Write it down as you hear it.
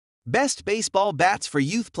Best baseball bats for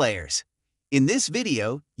youth players. In this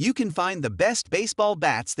video, you can find the best baseball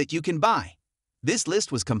bats that you can buy. This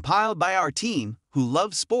list was compiled by our team who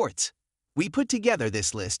loves sports. We put together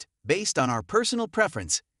this list based on our personal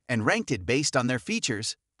preference and ranked it based on their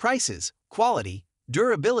features, prices, quality,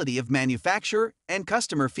 durability of manufacturer, and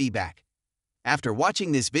customer feedback. After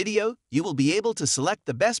watching this video, you will be able to select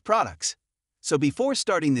the best products. So before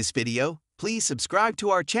starting this video, please subscribe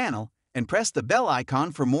to our channel and press the bell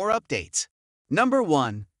icon for more updates. Number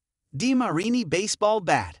 1. DeMarini Baseball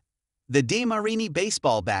Bat. The DeMarini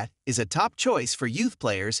Baseball Bat is a top choice for youth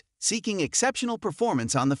players seeking exceptional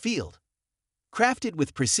performance on the field. Crafted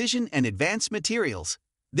with precision and advanced materials,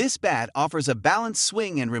 this bat offers a balanced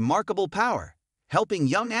swing and remarkable power, helping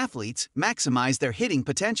young athletes maximize their hitting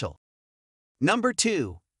potential. Number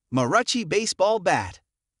 2. Marucci Baseball Bat.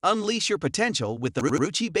 Unleash your potential with the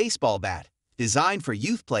Marucci Baseball Bat, designed for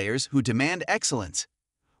youth players who demand excellence.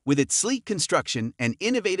 With its sleek construction and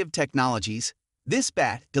innovative technologies, this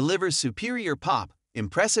bat delivers superior pop,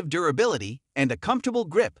 impressive durability, and a comfortable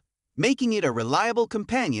grip, making it a reliable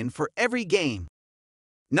companion for every game.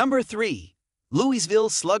 Number 3. Louisville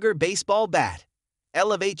Slugger Baseball Bat.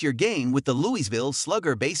 Elevate your game with the Louisville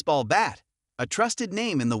Slugger Baseball Bat, a trusted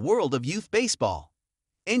name in the world of youth baseball.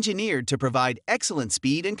 Engineered to provide excellent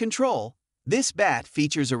speed and control, this bat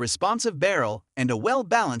features a responsive barrel and a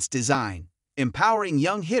well-balanced design, empowering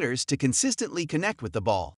young hitters to consistently connect with the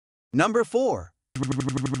ball. Number 4.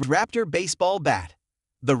 Raptor Baseball Bat.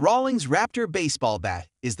 The Rawlings Raptor Baseball Bat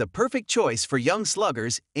is the perfect choice for young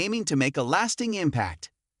sluggers aiming to make a lasting impact.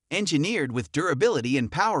 Engineered with durability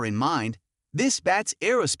and power in mind, this bat's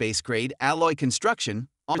aerospace-grade alloy construction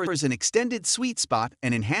offers an extended sweet spot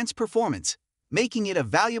and enhanced performance, making it a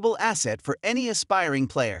valuable asset for any aspiring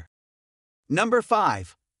player. Number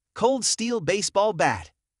 5. Cold Steel Baseball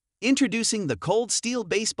Bat. Introducing the Cold Steel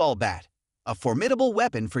Baseball Bat, a formidable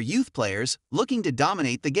weapon for youth players looking to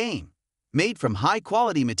dominate the game. Made from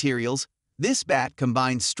high-quality materials, this bat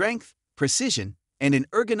combines strength, precision, and an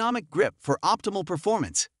ergonomic grip for optimal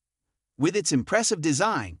performance. With its impressive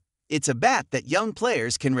design, it's a bat that young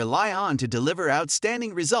players can rely on to deliver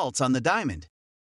outstanding results on the diamond.